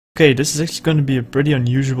Okay, this is actually going to be a pretty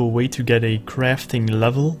unusual way to get a crafting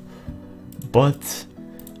level, but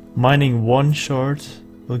mining one shard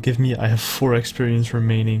will give me, I have 4 experience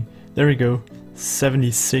remaining. There we go,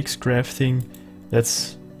 76 crafting.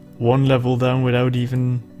 That's 1 level down without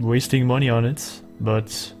even wasting money on it,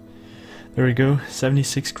 but there we go,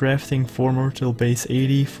 76 crafting, 4 mortal base,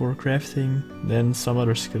 80 for crafting, then some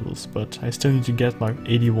other skills, but I still need to get my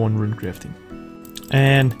 81 rune crafting.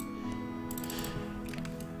 And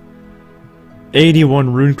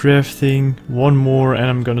 81 rune crafting, 1 more, and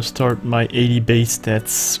I'm gonna start my 80 base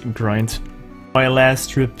stats grind. My last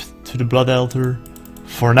trip to the Blood Altar,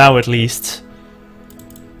 for now at least,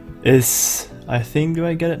 is, I think, do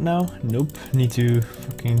I get it now? Nope, need to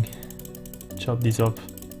fucking chop these up.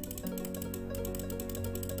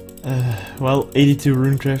 Well, 82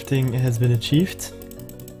 rune crafting has been achieved.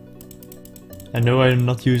 I know I'm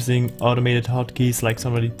not using automated hotkeys like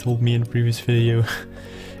somebody told me in the previous video.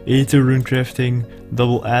 82 rune crafting,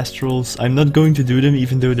 double astrals. I'm not going to do them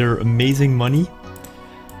even though they're amazing money.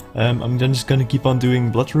 I'm just gonna keep on doing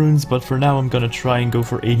blood runes, but for now I'm gonna try and go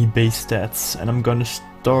for 80 base stats, and I'm gonna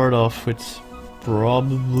start off with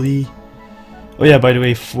probably. Oh yeah, by the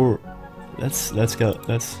way, that's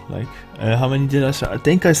like how many did I start? I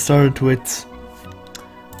think I started with.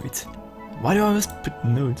 Wait, why do I always put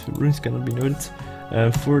notes? Runes cannot be noted.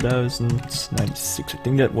 4096. I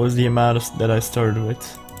think that was the amount that I started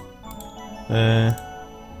with.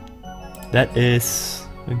 That is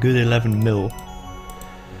a good 11 mil.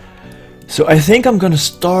 So I think I'm gonna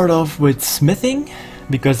start off with smithing,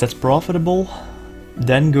 because that's profitable,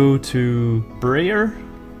 then go to prayer,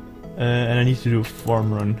 and I need to do a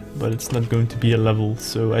farm run, but it's not going to be a level,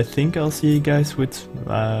 so I think I'll see you guys with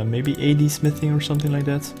maybe 80 smithing or something like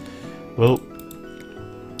that. Well,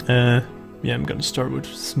 yeah, I'm gonna start with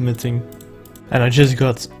smithing. And I just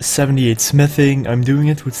got 78 smithing. I'm doing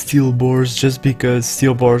it with steel bars just because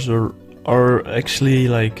steel bars are actually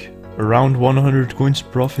like around 100 coins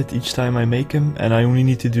profit each time I make them, and I only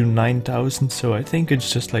need to do 9,000, so I think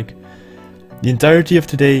it's just like the entirety of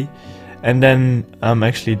today, and then I'm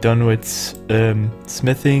actually done with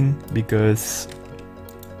smithing, because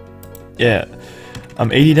yeah,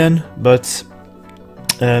 I'm 80 then, but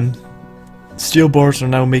steel bars are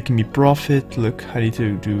now making me profit. Look, I need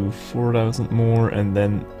to do 4,000 more, and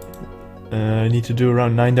then I need to do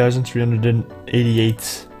around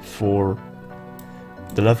 9,388 for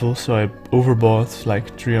the level, so I overbought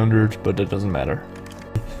like 300, but that doesn't matter.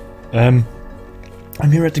 I'm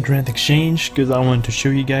here at the Grand Exchange because I wanted to show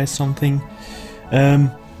you guys something.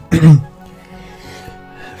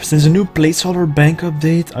 Since the new placeholder bank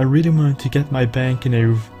update, I really wanted to get my bank in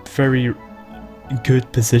a very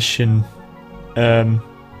good position to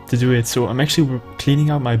do it, so I'm actually cleaning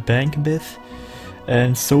out my bank a bit,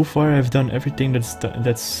 and so far I've done everything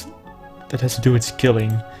that has to do with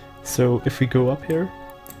skilling. So if we go up here,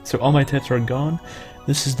 so all my tabs are gone.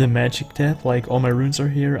 This is the magic tab, like all my runes are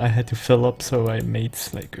here. I had to fill up, so I made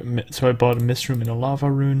like so I bought a mist room and a lava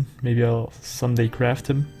rune. Maybe I'll someday craft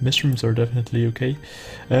them. Mist rooms are definitely okay.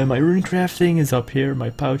 My rune crafting is up here,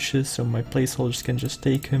 my pouches, so my placeholders can just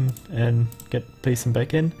take them and place them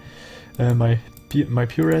back in. My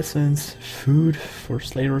pure essence, food for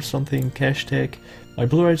Slayer or something, cash tag, my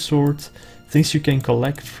blue-eyed sword, things you can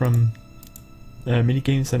collect from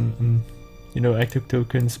minigames and you know, active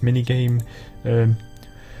tokens, minigame,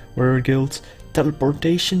 warrior guilds.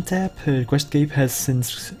 Teleportation tab, Questcape has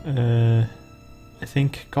since I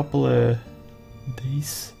think a couple of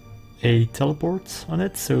days a teleport on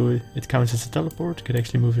it, so it counts as a teleport. You could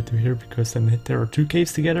actually move it to here because then there are 2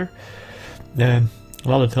 caves together. A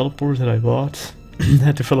lot of teleports that I bought.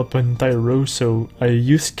 Had to fill up an entire row, so I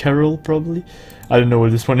used Carol probably. I don't know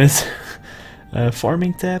what this one is.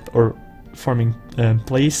 Farming tab, or farming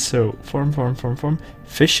place, so farm,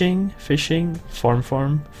 fishing,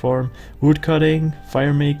 farm, wood cutting,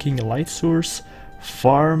 fire making, a light source,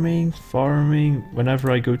 farming.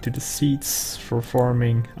 Whenever I go to the seeds for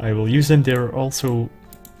farming, I will use them. They're also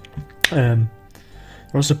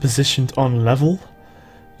positioned on level.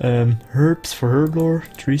 Herbs for herb lore,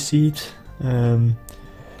 tree seed,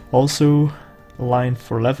 also a line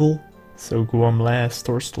for level, so Guam last,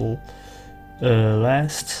 Torstal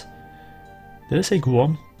last. Did I say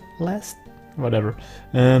Guam last? Whatever.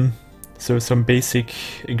 So some basic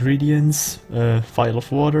ingredients, vial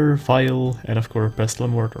of water, vial, and of course pestle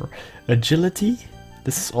and mortar. Agility,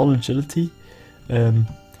 this is all agility.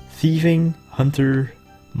 Thieving, hunter,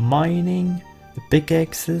 mining, the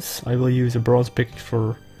pickaxes. I will use a bronze pick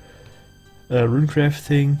for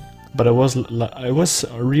runecrafting, but I was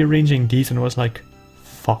rearranging these and was like,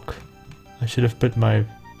 fuck, I should have put my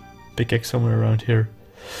pickaxe somewhere around here.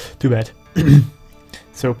 Too bad.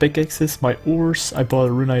 So pickaxes, my ores. I bought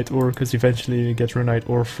a runite ore because eventually you get runite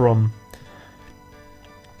ore from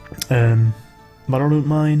Motherload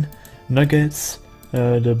Mine. Nuggets,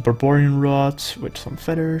 the barbarian rod with some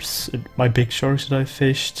feathers, my big sharks that I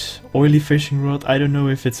fished, oily fishing rod. I don't know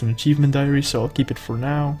if it's an achievement diary, so I'll keep it for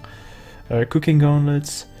now. Cooking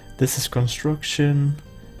gauntlets. This is construction,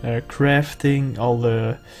 crafting, all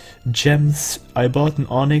the gems. I bought an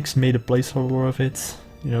onyx, made a placeholder of it,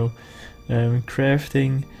 you know.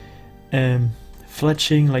 Crafting,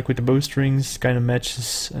 fletching, like with the bowstrings, kind of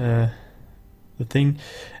matches the thing,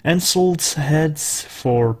 and sold heads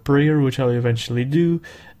for prayer, which I'll eventually do,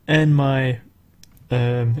 and my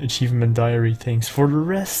achievement diary things. For the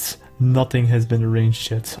rest, nothing has been arranged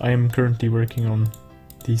yet. I am currently working on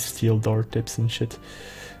these steel dart tips and shit.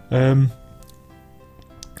 I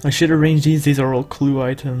should arrange these are all clue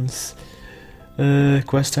items,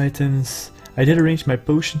 quest items. I did arrange my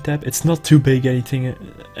potion tab. It's not too big anything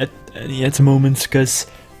at the moment, because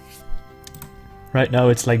right now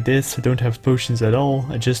it's like this. I don't have potions at all.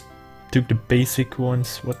 I just took the basic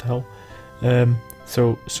ones. What the hell?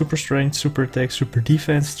 So super strength, super attack, super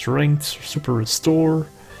defense, strength, super restore,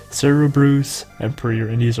 zero bruise, and prayer.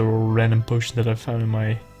 And these are all random potions that I found in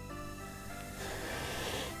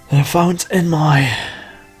my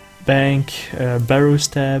bank. Barrow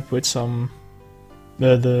stab with some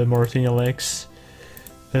the Mauritania legs,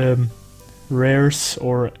 rares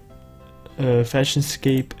or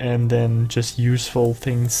fashionscape, and then just useful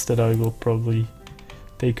things that I will probably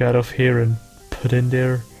take out of here and put in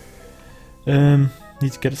there.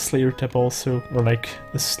 Need to get a Slayer tab also, or like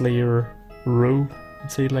a Slayer row,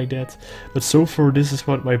 let's say it like that. But so far this is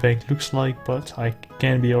what my bank looks like, but I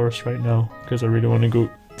can't be arsed right now because I really want to go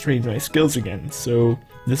trade my skills again. So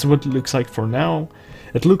this is what it looks like for now.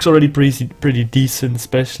 It looks already pretty decent,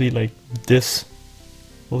 especially like this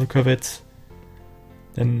look of it.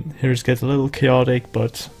 And here's gets a little chaotic,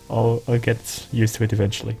 but I'll get used to it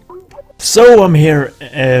eventually. So I'm here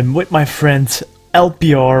with my friend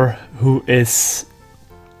LPR, who is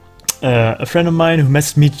a friend of mine who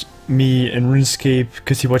messaged me in RuneScape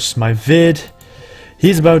because he watched my vid.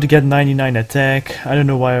 He's about to get 99 attack. I don't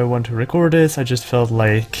know why I want to record this, I just felt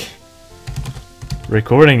like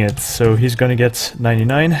recording it. So he's gonna get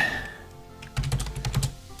 99.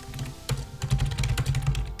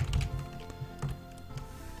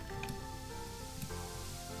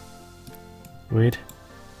 Wait.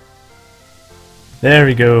 There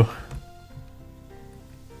we go.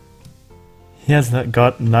 He has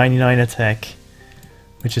got 99 attack,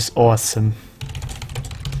 which is awesome.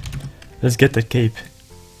 Let's get the cape.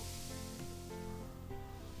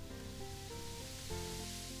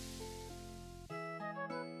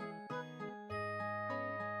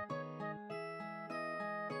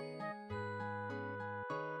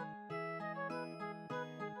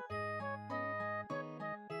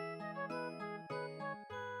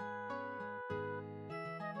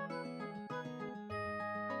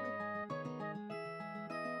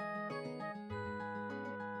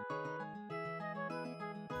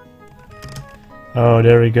 Oh,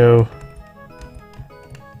 there we go.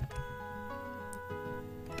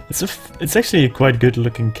 It's actually a quite good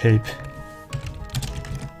looking cape.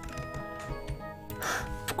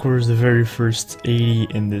 Of course, the very first 80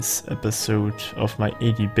 in this episode of my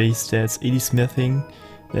 80 base stats, 80 smithing.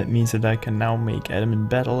 That means that I can now make adamant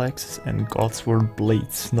battle axes and Godsword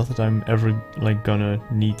blades. Not that I'm ever like gonna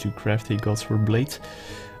need to craft a Godsword blade,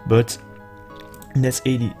 but that's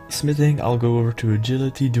 80 smithing. I'll go over to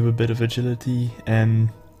agility, do a bit of agility, and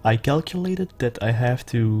I calculated that I have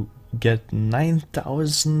to get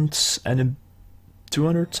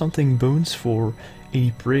 9,200 something bones for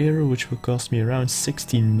 80 prayer, which will cost me around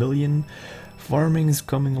 16 million. Farming is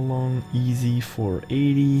coming along easy for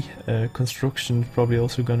 80. Construction probably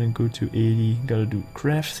also gonna go to 80. Gotta do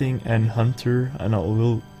crafting and hunter, and I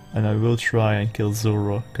will try and kill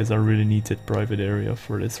Zora because I really need that private area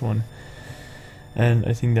for this one. And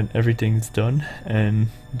I think then everything's done, and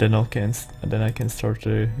then I can start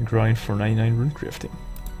to grind for 99 Runecrafting.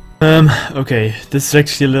 Okay, this is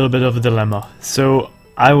actually a little bit of a dilemma. So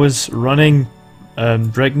I was running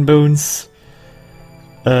Dragon Bones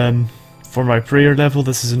for my prayer level.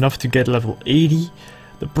 This is enough to get level 80.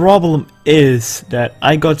 The problem is that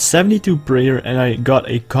I got 72 prayer and I got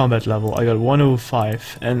a combat level. I got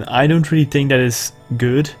 105, and I don't really think that is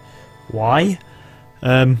good. Why?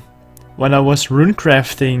 When I was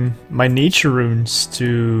runecrafting my nature runes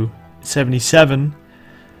to 77,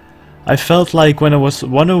 I felt like when I was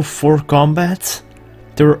 104 combat,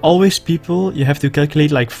 there were always people, you have to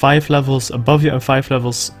calculate like 5 levels above you and 5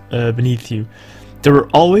 levels beneath you. There were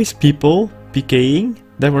always people PKing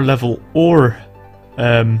that were level or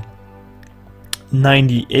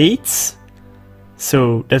 98,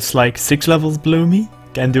 so that's like 6 levels below me,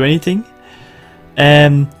 can't do anything,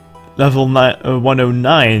 and level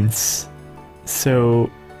 109s, so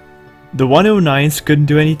the 109s couldn't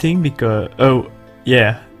do anything because, oh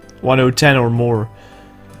yeah, 1010 or more.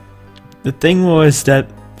 The thing was that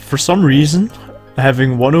for some reason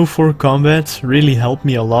having 104 combat really helped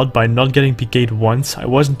me a lot by not getting PK'd once. I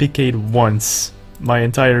wasn't PK'd once my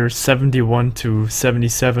entire 71 to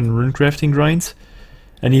 77 runecrafting grind,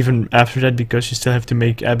 and even after that, because you still have to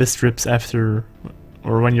make abyss strips after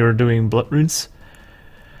or when you're doing blood runes.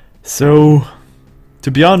 So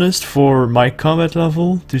to be honest, for my combat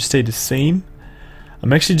level to stay the same,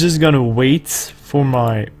 I'm actually just gonna wait for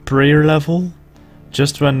my prayer level.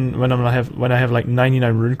 Just when I have like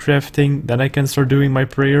 99 runecrafting, then I can start doing my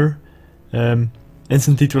prayer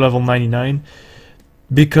instantly to level 99,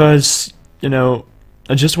 because you know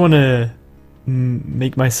I just want to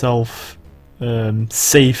make myself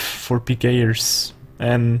safe for PKers,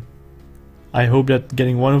 and I hope that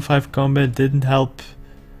getting 105 combat didn't help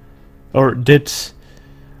or did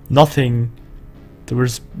nothing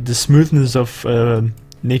towards the smoothness of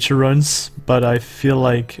nature runs, but I feel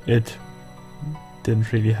like it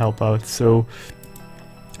didn't really help out, so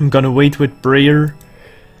I'm gonna wait with prayer.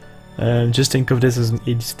 Just think of this as an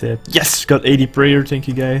 80 stat. Yes, got 80 prayer, thank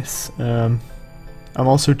you guys. I'm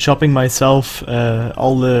also chopping myself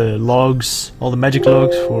all the logs, all the magic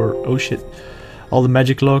logs for, oh shit, all the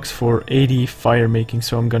magic logs for 80 fire making,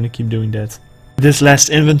 so I'm gonna keep doing that. This last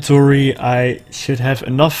inventory I should have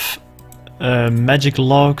enough magic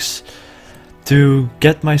logs to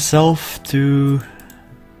get myself to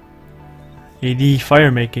 80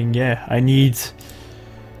 fire making. Yeah, I need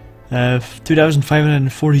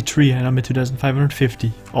 2543 and I'm at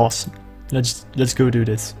 2550. Awesome. Let's go do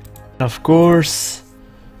this. Of course,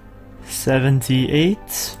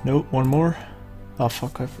 78. No, one more. Oh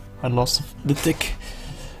fuck, I lost the tick.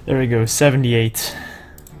 There we go, 78.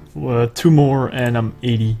 2 more and I'm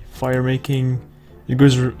 80 fire making. It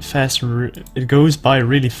goes fast. It goes by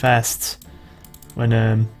really fast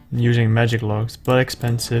when using magic logs, but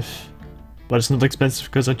expensive. But it's not expensive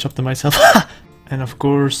because I chopped them myself. And of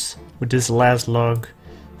course, with this last log,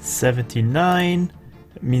 79,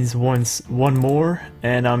 it means one more,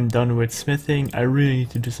 and I'm done with smithing. I really need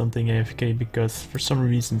to do something AFK because for some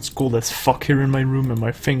reason it's cold as fuck here in my room and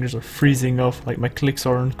my fingers are freezing off, like my clicks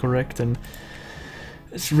aren't correct, and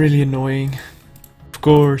it's really annoying. Of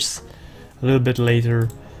course, a little bit later,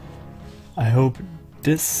 I hope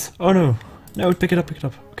this... Oh no, pick it up.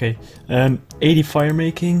 Okay, 80 fire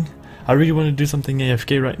making. I really want to do something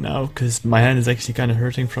AFK right now because my hand is actually kind of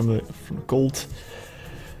hurting from the cold.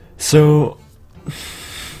 So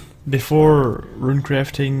before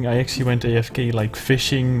runecrafting, I actually went AFK like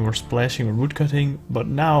fishing or splashing or woodcutting, but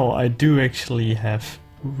now I do actually have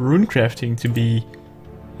runecrafting to be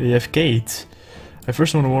AFK'd. I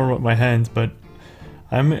first want to warm up my hands, but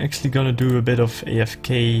I'm actually gonna do a bit of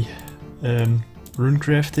AFK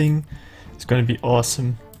runecrafting. It's gonna be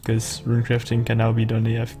awesome, because runecrafting can now be done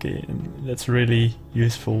AFK, and that's really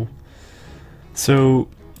useful. So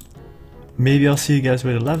maybe I'll see you guys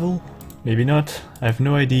with a level, maybe not. I have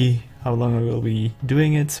no idea how long I will be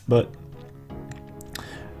doing it, but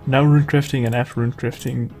now runecrafting, and after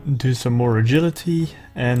runecrafting do some more agility,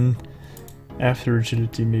 and after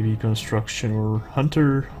agility maybe construction or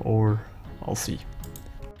hunter, or I'll see.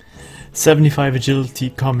 75 agility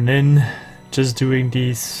coming in, just doing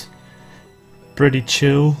these pretty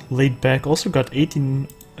chill, laid back. Also got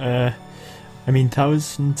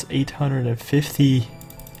 1850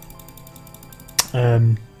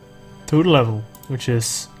 total level, which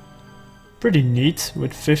is pretty neat,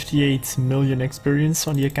 with 58 million experience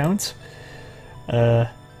on the account. Yeah,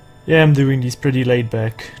 I'm doing these pretty laid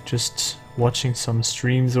back, just watching some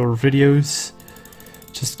streams or videos,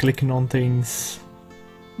 just clicking on things.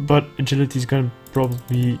 But agility is gonna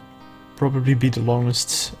probably be the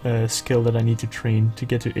longest skill that I need to train to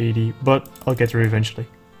get to 80, but I'll get there eventually.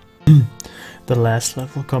 The last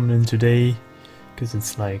level coming in today, because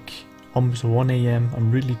it's like almost 1 AM.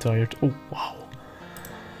 I'm really tired. Oh wow.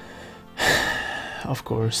 Of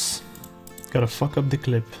course, gotta fuck up the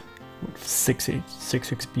clip with 6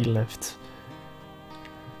 XP left.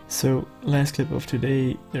 So last clip of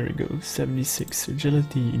today, there we go, 76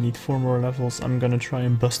 agility, you need 4 more levels. I'm gonna try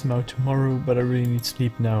and bust them out tomorrow, but I really need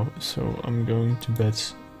sleep now, so I'm going to bed.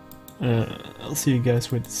 I'll see you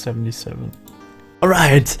guys with 77.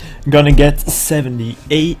 Alright, gonna get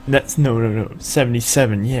 78, that's no,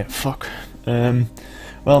 77, yeah, fuck. Well,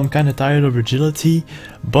 I'm kinda tired of agility,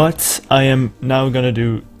 but I am now gonna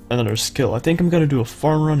do another skill. I think I'm gonna do a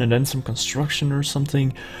farm run and then some construction or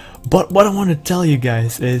something. But what I want to tell you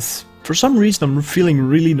guys is, for some reason I'm feeling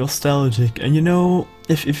really nostalgic. And you know,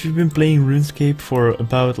 if you've been playing RuneScape for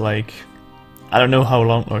about like, I don't know how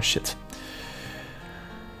long, oh shit.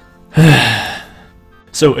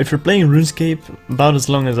 So if you're playing RuneScape about as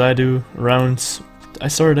long as I do, around, I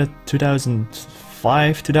started at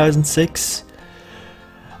 2005, 2006.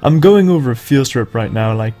 I'm going over a field trip right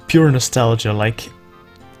now, like pure nostalgia, like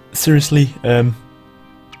seriously,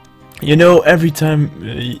 you know, every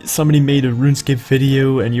time somebody made a RuneScape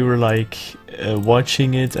video and you were like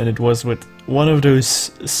watching it and it was with one of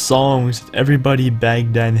those songs that everybody back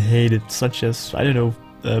then hated, such as, I don't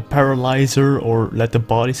know, Paralyzer or Let the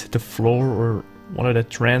Bodies Hit the Floor or one of that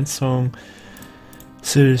trance song.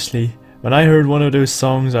 Seriously, when I heard one of those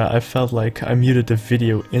songs I felt like I muted the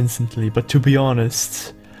video instantly, but to be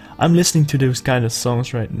honest, I'm listening to those kind of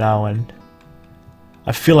songs right now and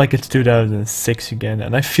I feel like it's 2006 again,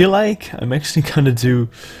 and I feel like I'm actually gonna do,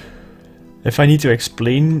 if I need to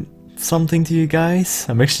explain something to you guys,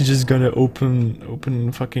 I'm actually just gonna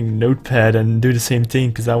open fucking Notepad and do the same thing,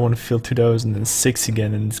 because I want to feel 2006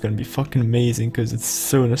 again, and it's gonna be fucking amazing because it's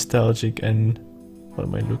so nostalgic. And what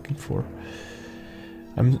am I looking for?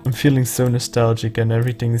 I'm feeling so nostalgic and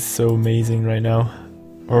everything is so amazing right now,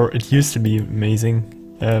 or it used to be amazing.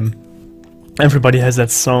 Everybody has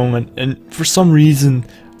that song, and for some reason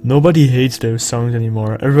nobody hates those songs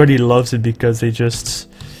anymore. Everybody loves it because they just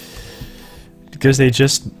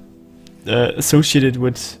associate it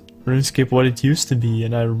with RuneScape what it used to be,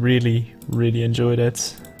 and I really enjoy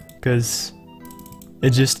that because it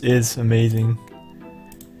just is amazing.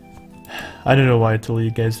 I don't know why I told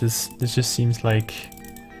you guys this. This just seems like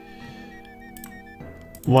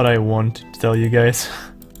what I want to tell you guys.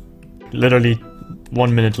 Literally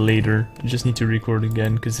 1 minute later, I just need to record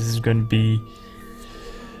again because this is going to be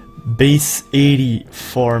base 80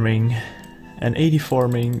 farming, and 80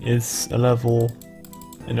 farming is a level,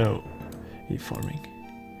 you know, 80 farming.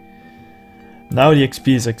 Now the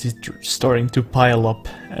XP is actually starting to pile up,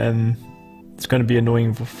 and it's going to be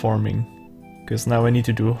annoying for farming because now I need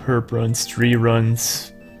to do herb runs, tree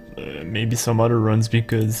runs, maybe some other runs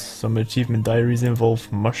because some achievement diaries involve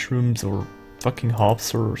mushrooms or fucking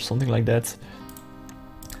hops or something like that.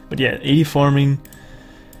 But yeah, 80 farming,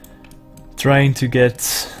 trying to get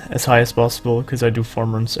as high as possible because I do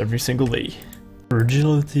farm runs every single day.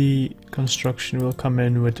 Agility construction will come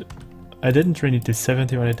in with, I didn't train it to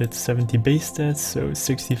 70 when I did 70 base stats, so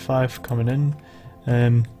 65 coming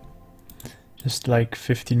in. Just like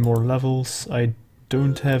 15 more levels. I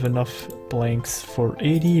don't have enough blanks for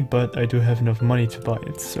 80, but I do have enough money to buy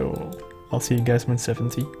it, so I'll see you guys when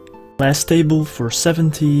 70. Last table for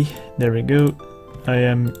 70, there we go. I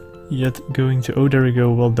am yet going to, oh there we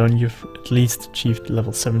go, well done, you've at least achieved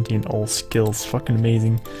level 70 in all skills, fucking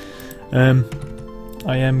amazing.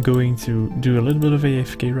 I am going to do a little bit of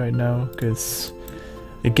AFK right now, because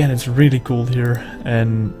again it's really cold here,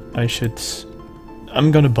 and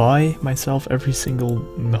I'm gonna buy myself every single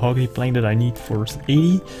mahogany plank that I need for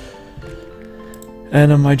 80,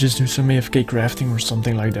 and I might just do some AFK crafting or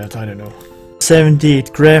something like that, I don't know.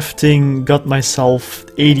 78 crafting, got myself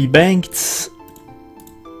 80 banked.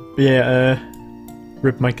 Yeah,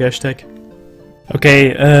 rip my cash tag.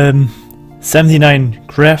 Okay, 79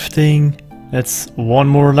 crafting, that's one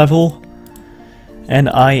more level. And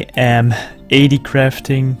I am 80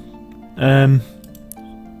 crafting.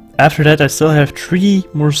 After that I still have 3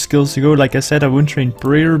 more skills to go. Like I said, I won't train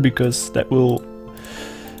prayer because that will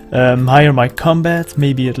higher my combat,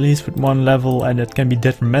 maybe at least with 1 level, and that can be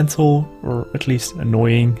detrimental, or at least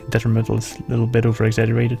annoying. Detrimental is a little bit over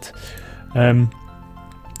exaggerated.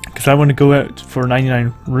 Because I want to go out for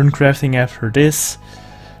 99 runecrafting after this.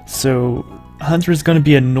 So Hunter is going to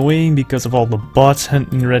be annoying because of all the bots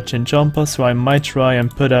hunting Red Chinchompa, so I might try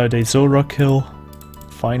and put out a Zorok kill,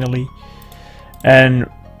 finally. And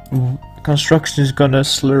construction is gonna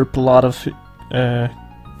slurp a lot of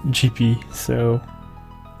GP, so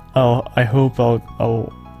I hope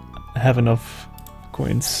I'll have enough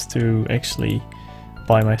coins to actually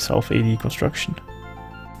buy myself 80 construction.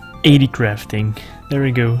 80 crafting, there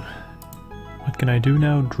we go. What can I do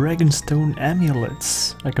now? Dragonstone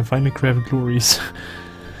amulets. I can finally craft glories.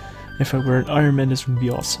 If I were an Iron Man, this would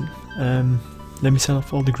be awesome. Let me sell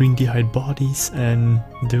off all the green d'hide bodies and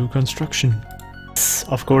do construction.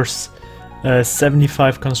 Of course,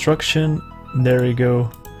 75 construction. There we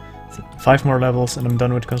go. 5 more levels and I'm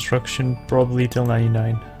done with construction, probably till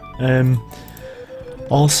 99.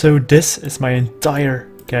 Also, this is my entire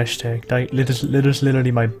cash tag.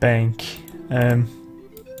 Literally my bank.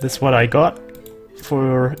 That's what I got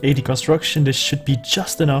for 80 construction. This should be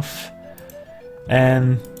just enough.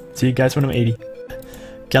 And see you guys when I'm 80.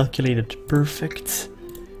 Calculated perfect.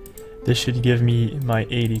 This should give me my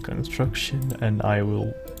 80 construction, and I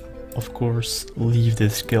will of course leave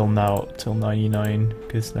this skill now till 99,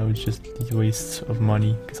 because now it's just a waste of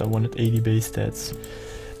money, because I wanted 80 base stats.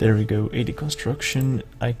 There we go, 80 construction.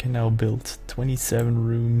 I can now build 27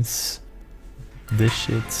 rooms. This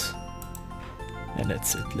shit. And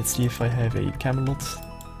that's it. Let's see if I have a Camelot,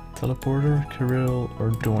 Teleporter, Kirill, or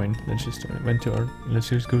Doin. Let's just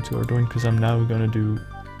go to our Doin, because I'm now gonna do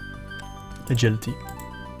agility.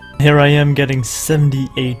 Here I am getting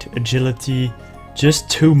 78 agility, just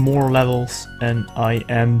 2 more levels, and I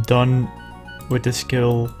am done with the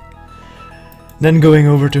skill. Then going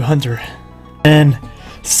over to Hunter, and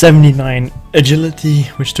 79 agility,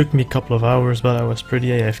 which took me a couple of hours, but I was pretty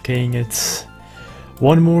AFKing it.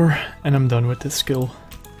 1 more, and I'm done with this skill.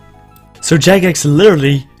 So Jagex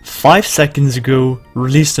literally 5 seconds ago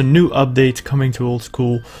released a new update coming to Old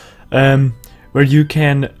School, where you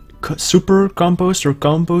can super compost or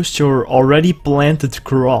compost your already planted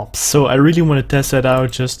crops. So I really want to test that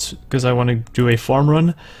out, just because I want to do a farm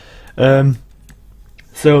run.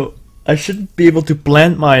 So I should be able to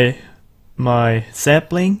plant my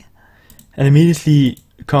sapling and immediately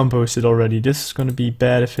compost it already. This is gonna be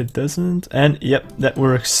bad if it doesn't. And yep, that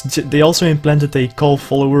works. They also implemented a call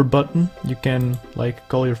follower button. You can like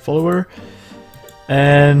call your follower,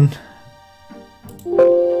 and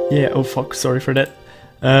yeah, oh fuck, sorry for that.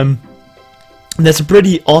 That's a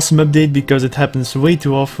pretty awesome update, because it happens way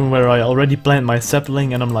too often where I already plant my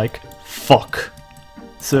sapling and I'm like, fuck.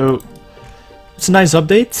 So it's a nice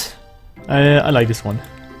update. I like this one.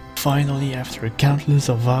 Finally, after countless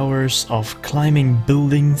of hours of climbing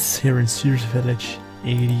buildings here in Sears Village,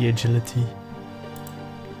 80 agility,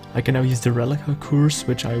 I can now use the Relica course,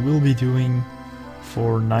 which I will be doing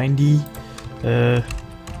for 90.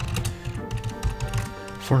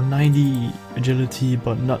 For 90 agility,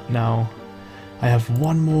 but not now. I have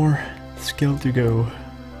 1 more skill to go.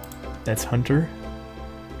 That's Hunter.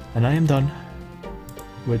 And I am done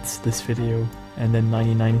with this video, and then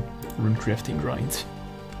 99 Runecrafting grind.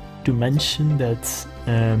 To mention that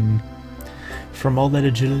from all that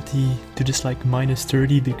agility to just like minus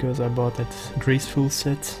 30, because I bought that graceful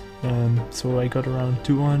set, so I got around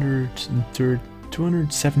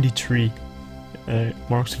 273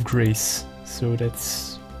 marks of grace. So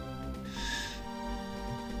that's,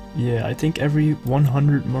 yeah, I think every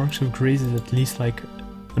 100 marks of grace is at least like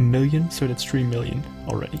a million, so that's 3 million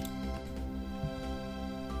already.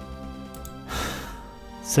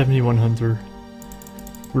 71 Hunter.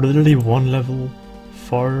 We're literally 1 level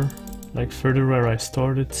far, like further where I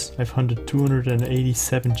started. I've hunted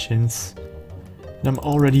 287 chins, and I'm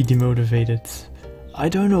already demotivated. I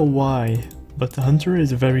don't know why, but the Hunter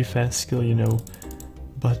is a very fast skill, you know,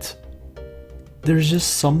 but there's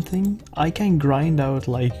just something. I can grind out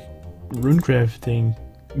like Runecrafting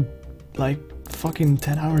like fucking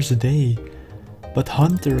 10 hours a day, but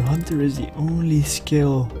Hunter is the only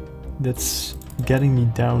skill that's getting me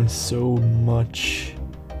down so much.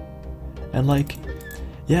 And like,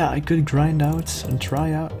 yeah, I could grind out and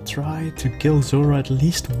try to kill Zora at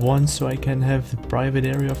least once so I can have the private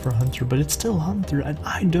area for Hunter, but it's still Hunter, and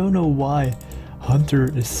I don't know why Hunter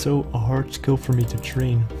is so a hard skill for me to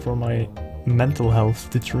train, for my mental health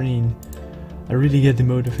to train. I really get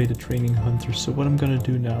demotivated training Hunter, so what I'm gonna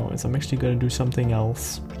do now is I'm actually gonna do something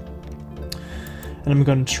else. And I'm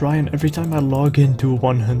gonna try, and every time I log into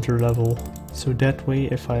 1 Hunter level, so that way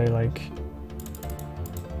if I'm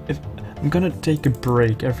gonna take a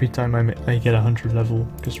break every time I get a Hunter level,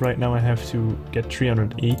 because right now I have to get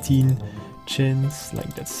 318 chins,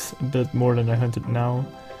 like that's a bit more than I hunted now.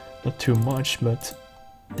 Not too much, but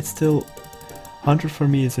it's still, Hunter for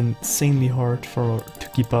me is insanely hard to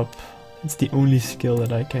keep up. It's the only skill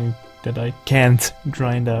that I can't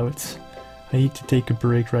grind out. I need to take a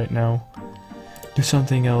break right now, do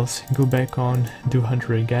something else, go back on, do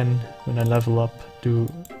Hunter again when I level up,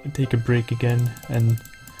 take a break again, and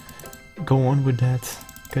go on with that,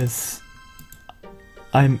 because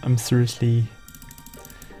I'm seriously,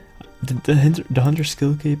 the Hunter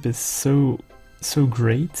skill cape is so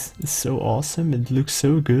great, it's so awesome, it looks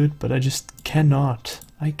so good, but I just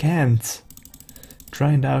I can't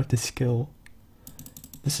grind out this skill.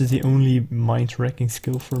 This is the only mind-wrecking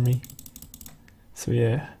skill for me. So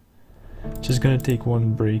yeah, just gonna take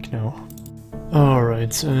 1 break now.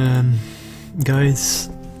 Alright, guys,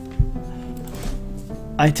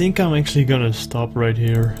 I think I'm actually gonna stop right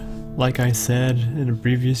here. Like I said in a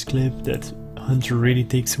previous clip, that Hunter really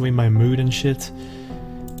takes away my mood and shit.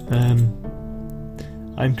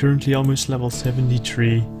 I'm currently almost level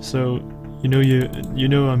 73, so you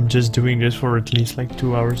know I'm just doing this for at least like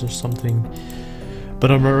 2 hours or something.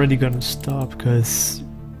 But I'm already gonna stop, because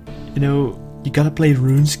you know, you gotta play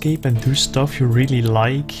RuneScape and do stuff you really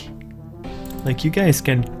like. Like, you guys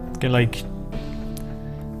can like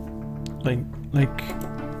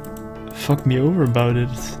fuck me over about it.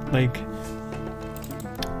 Like,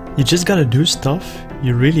 you just gotta do stuff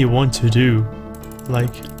you really want to do.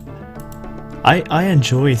 Like, I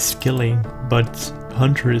enjoy skilling, but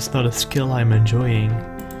Hunter is not a skill I'm enjoying,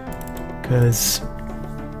 because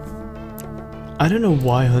I don't know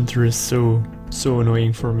why Hunter is so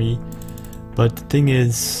annoying for me. But the thing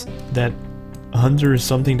is that Hunter is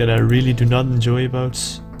something that I really do not enjoy about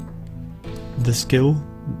the skill.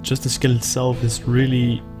 Just the skill itself is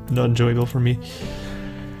really not enjoyable for me.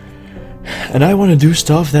 And I want to do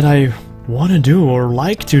stuff that I want to do or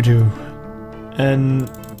like to do. And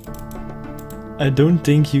I don't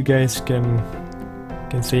think you guys can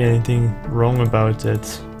say anything wrong about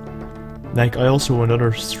it. Like, I also want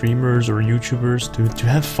other streamers or YouTubers to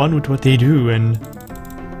have fun with what they do, and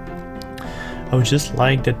I would just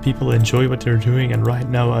like that people enjoy what they're doing, and right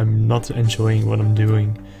now I'm not enjoying what I'm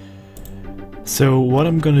doing. So what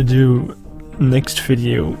I'm gonna do next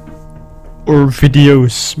video, or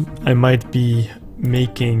videos, I might be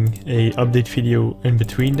making a update video in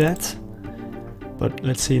between that. But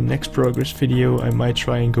let's say next progress video I might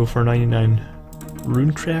try and go for 99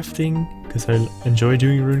 runecrafting, because I enjoy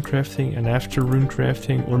doing runecrafting, and after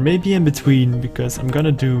runecrafting, or maybe in between, because I'm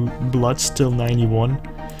gonna do blood still 91,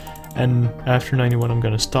 and after 91 I'm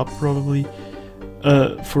gonna stop probably,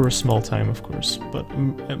 for a small time of course, but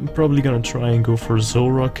I'm probably gonna try and go for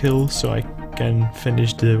Zolrock Hill, so I can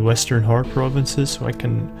finish the Western Hard provinces, so I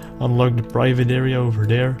can unlock the private area over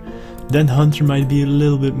there. Then Hunter might be a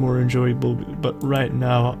little bit more enjoyable, but right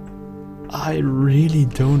now I really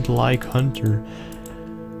don't like Hunter.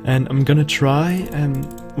 And I'm gonna try, and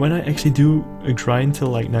when I actually do a grind till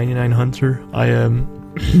like 99 Hunter, I'm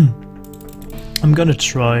gonna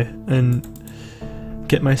try and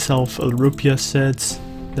get myself a Rupia set,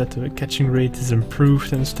 that the catching rate is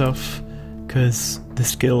improved and stuff, because the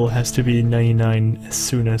skill has to be 99 as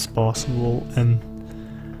soon as possible, and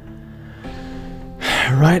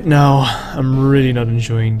right now I'm really not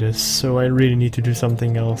enjoying this, so I really need to do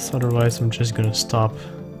something else, otherwise I'm just gonna stop.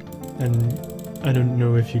 And I don't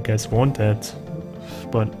know if you guys want that,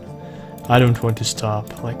 but I don't want to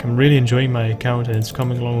stop. Like, I'm really enjoying my account and it's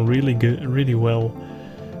coming along really good, really well,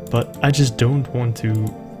 but I just don't want to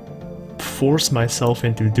force myself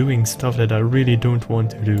into doing stuff that I really don't want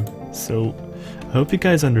to do. So I hope you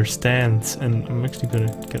guys understand, and I'm actually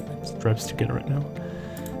gonna get my straps together right now.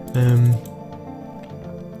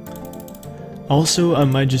 Also, I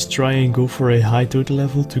might just try and go for a high total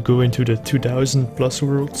level to go into the 2000 plus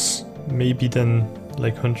worlds. Maybe then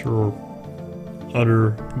like Hunter or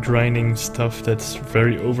other grinding stuff that's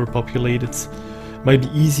very overpopulated might be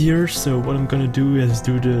easier. So what I'm gonna do is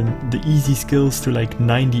do the easy skills to like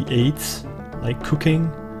 98, like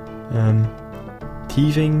cooking,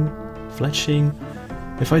 thieving, fletching.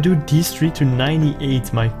 If I do these 3 to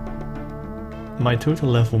 98, my total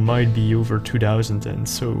level might be over 2000, and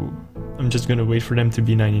so I'm just gonna wait for them to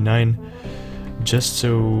be 99, just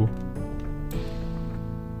so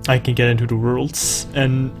I can get into the worlds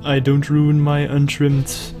and I don't ruin my untrimmed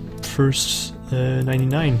first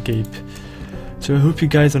 99 cape. So I hope you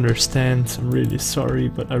guys understand. I'm really sorry,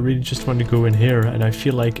 but I really just want to go in here, and I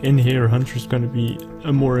feel like in here Hunter's gonna be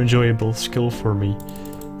a more enjoyable skill for me.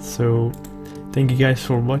 So thank you guys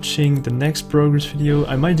for watching. The next progress video,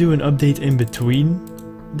 I might do an update in between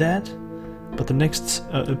that, but the next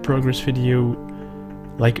progress video,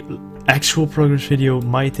 like actual progress video,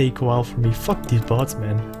 might take a while for me. Fuck these bots,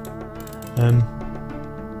 man.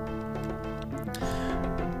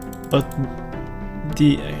 But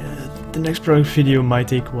the next progress video might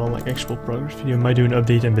take a while, like actual progress video. Might do an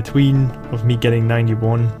update in between of me getting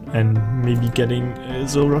 91 and maybe getting a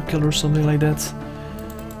Zolrock Hill or something like that.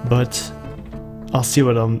 But I'll see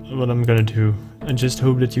what I'm gonna do. I just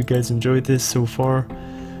hope that you guys enjoyed this so far.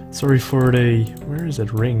 Sorry for the... where is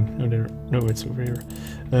that ring? No, it's over here.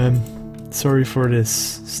 Sorry for this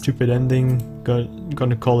stupid ending.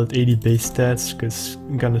 Gonna call it 80 base stats, because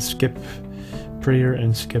I'm gonna skip prayer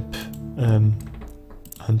and skip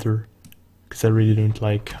Hunter, because I really don't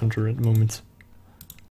like Hunter at the moment.